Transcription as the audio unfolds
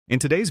In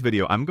today's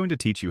video, I'm going to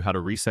teach you how to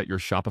reset your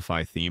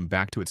Shopify theme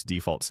back to its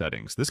default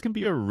settings. This can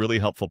be a really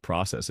helpful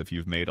process if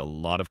you've made a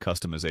lot of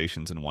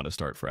customizations and want to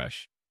start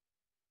fresh.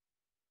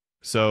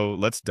 So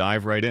let's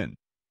dive right in.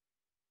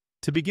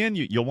 To begin,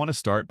 you'll want to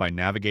start by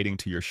navigating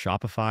to your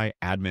Shopify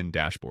admin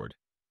dashboard.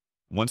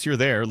 Once you're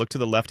there, look to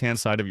the left-hand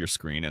side of your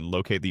screen and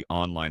locate the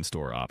Online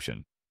Store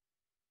option.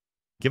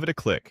 Give it a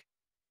click.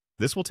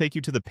 This will take you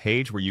to the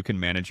page where you can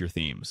manage your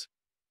themes.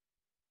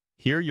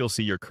 Here you'll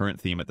see your current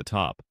theme at the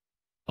top,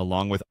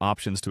 along with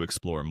options to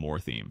explore more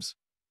themes.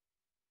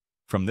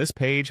 From this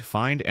page,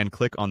 find and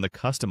click on the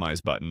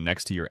Customize button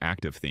next to your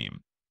active theme.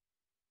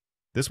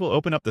 This will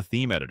open up the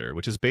theme editor,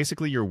 which is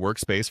basically your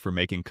workspace for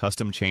making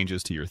custom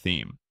changes to your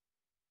theme.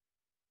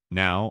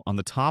 Now, on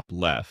the top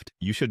left,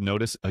 you should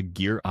notice a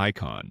gear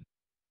icon.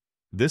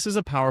 This is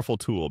a powerful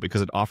tool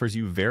because it offers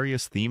you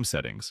various theme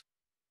settings.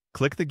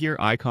 Click the gear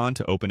icon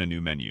to open a new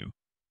menu.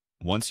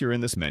 Once you're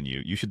in this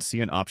menu, you should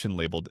see an option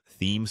labeled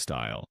Theme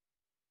Style.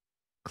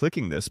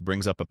 Clicking this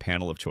brings up a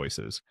panel of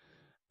choices.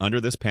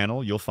 Under this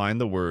panel, you'll find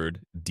the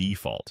word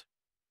Default.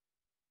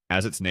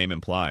 As its name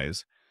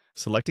implies,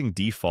 selecting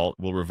Default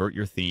will revert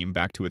your theme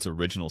back to its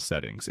original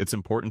settings. It's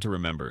important to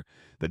remember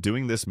that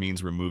doing this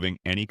means removing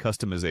any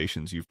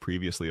customizations you've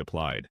previously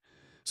applied,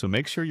 so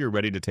make sure you're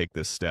ready to take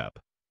this step.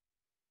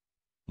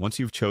 Once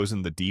you've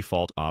chosen the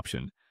Default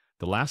option,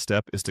 the last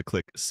step is to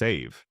click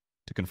Save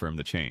to confirm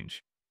the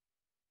change.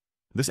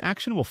 This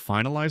action will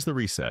finalize the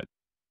reset,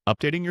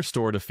 updating your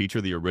store to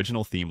feature the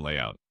original theme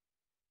layout.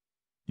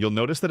 You'll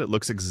notice that it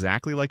looks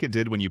exactly like it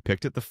did when you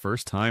picked it the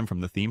first time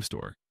from the theme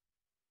store.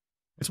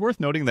 It's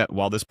worth noting that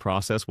while this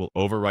process will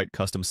overwrite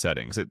custom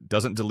settings, it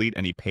doesn't delete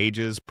any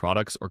pages,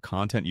 products, or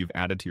content you've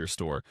added to your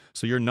store,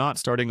 so you're not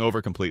starting over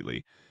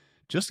completely,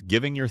 just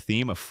giving your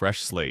theme a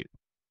fresh slate.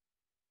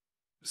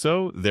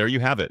 So there you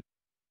have it.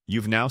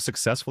 You've now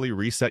successfully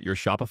reset your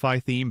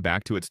Shopify theme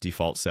back to its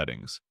default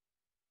settings.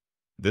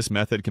 This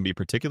method can be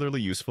particularly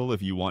useful if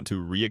you want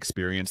to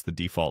re-experience the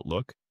default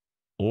look,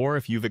 or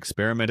if you've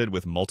experimented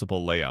with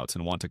multiple layouts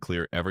and want to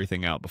clear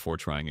everything out before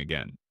trying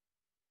again.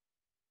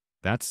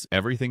 That's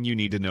everything you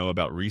need to know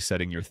about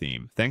resetting your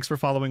theme. Thanks for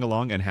following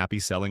along and happy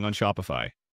selling on Shopify.